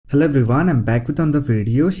Hello everyone, I'm back with another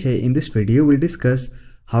video. Hey, in this video we'll discuss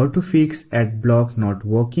how to fix AdBlock not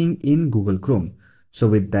working in Google Chrome. So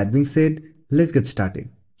with that being said, let's get started.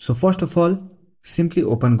 So first of all, simply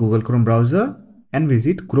open Google Chrome browser and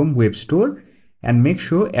visit Chrome Web Store and make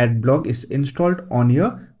sure AdBlock is installed on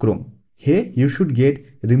your Chrome. Here you should get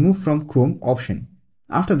remove from Chrome option.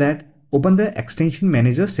 After that, open the extension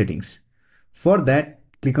manager settings. For that,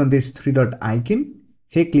 click on this three dot icon.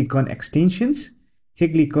 Here click on extensions. Here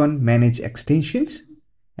click on manage extensions,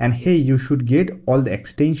 and here you should get all the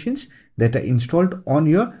extensions that are installed on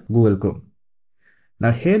your Google Chrome. Now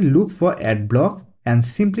here look for AdBlock and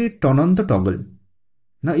simply turn on the toggle.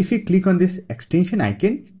 Now if you click on this extension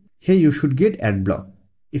icon, here you should get AdBlock.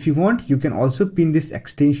 If you want, you can also pin this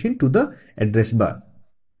extension to the address bar.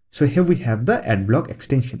 So here we have the AdBlock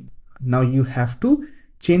extension. Now you have to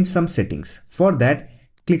change some settings. For that,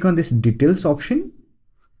 click on this details option.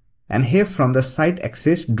 And here from the site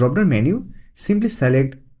access drop-down menu, simply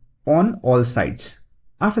select on all sites.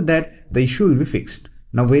 After that, the issue will be fixed.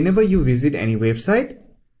 Now whenever you visit any website,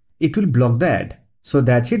 it will block the ad. So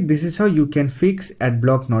that's it. This is how you can fix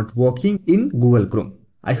AdBlock not working in Google Chrome.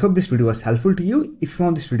 I hope this video was helpful to you. If you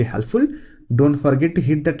found this video helpful, don't forget to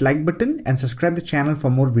hit that like button and subscribe the channel for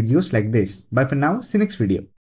more videos like this. Bye for now. See you next video.